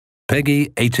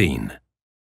Peggy 18.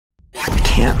 I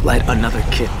can't let another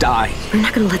kid die. I'm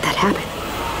not gonna let that happen.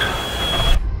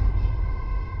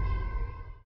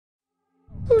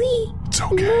 Lee! It's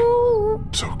okay. No.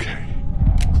 It's okay.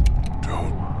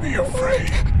 Don't be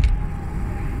afraid.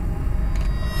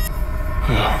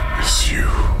 I'll miss you.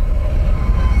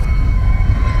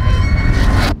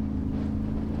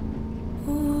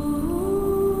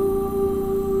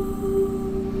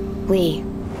 Lee.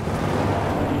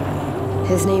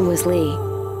 His name was Lee.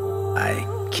 I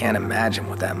can't imagine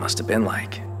what that must have been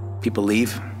like. People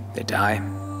leave, they die,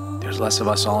 there's less of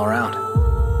us all around.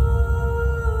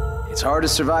 It's hard to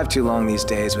survive too long these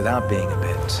days without being a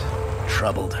bit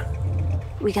troubled.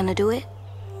 We gonna do it?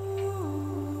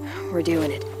 We're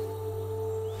doing it.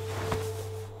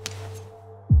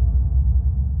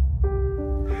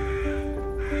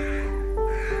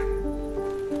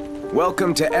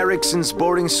 Welcome to Erickson's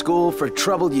boarding school for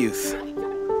troubled youth.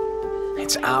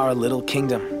 It's our little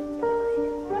kingdom.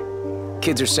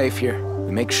 Kids are safe here.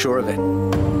 We make sure of it.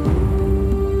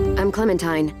 I'm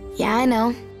Clementine. Yeah, I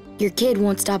know. Your kid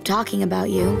won't stop talking about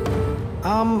you.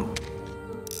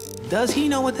 Does he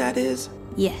know what that is?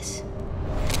 Yes.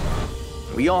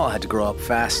 We all had to grow up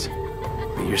fast,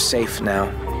 but you're safe now.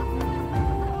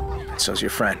 And so's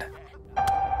your friend.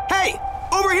 Hey!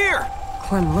 Over here!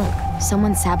 Clem, look.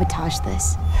 Someone sabotaged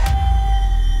this.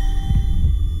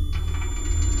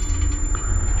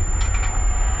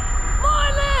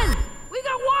 Marlin! We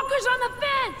got walkers on the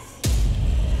fence!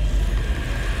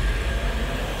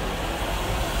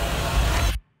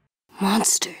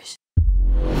 Monsters.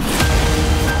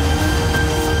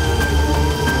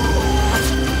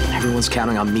 Everyone's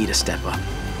counting on me to step up.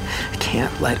 I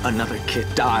can't let another kid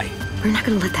die. We're not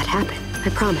gonna let that happen. I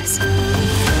promise.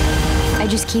 I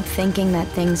just keep thinking that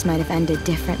things might have ended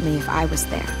differently if I was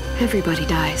there. Everybody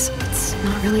dies. It's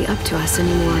not really up to us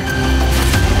anymore.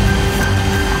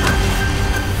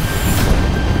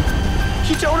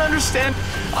 You don't understand.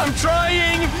 I'm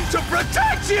trying to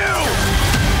protect you!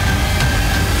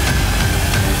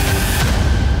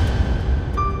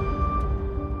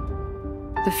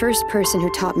 The first person who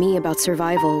taught me about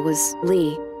survival was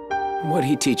Lee. What'd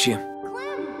he teach you?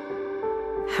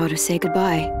 How to say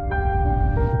goodbye.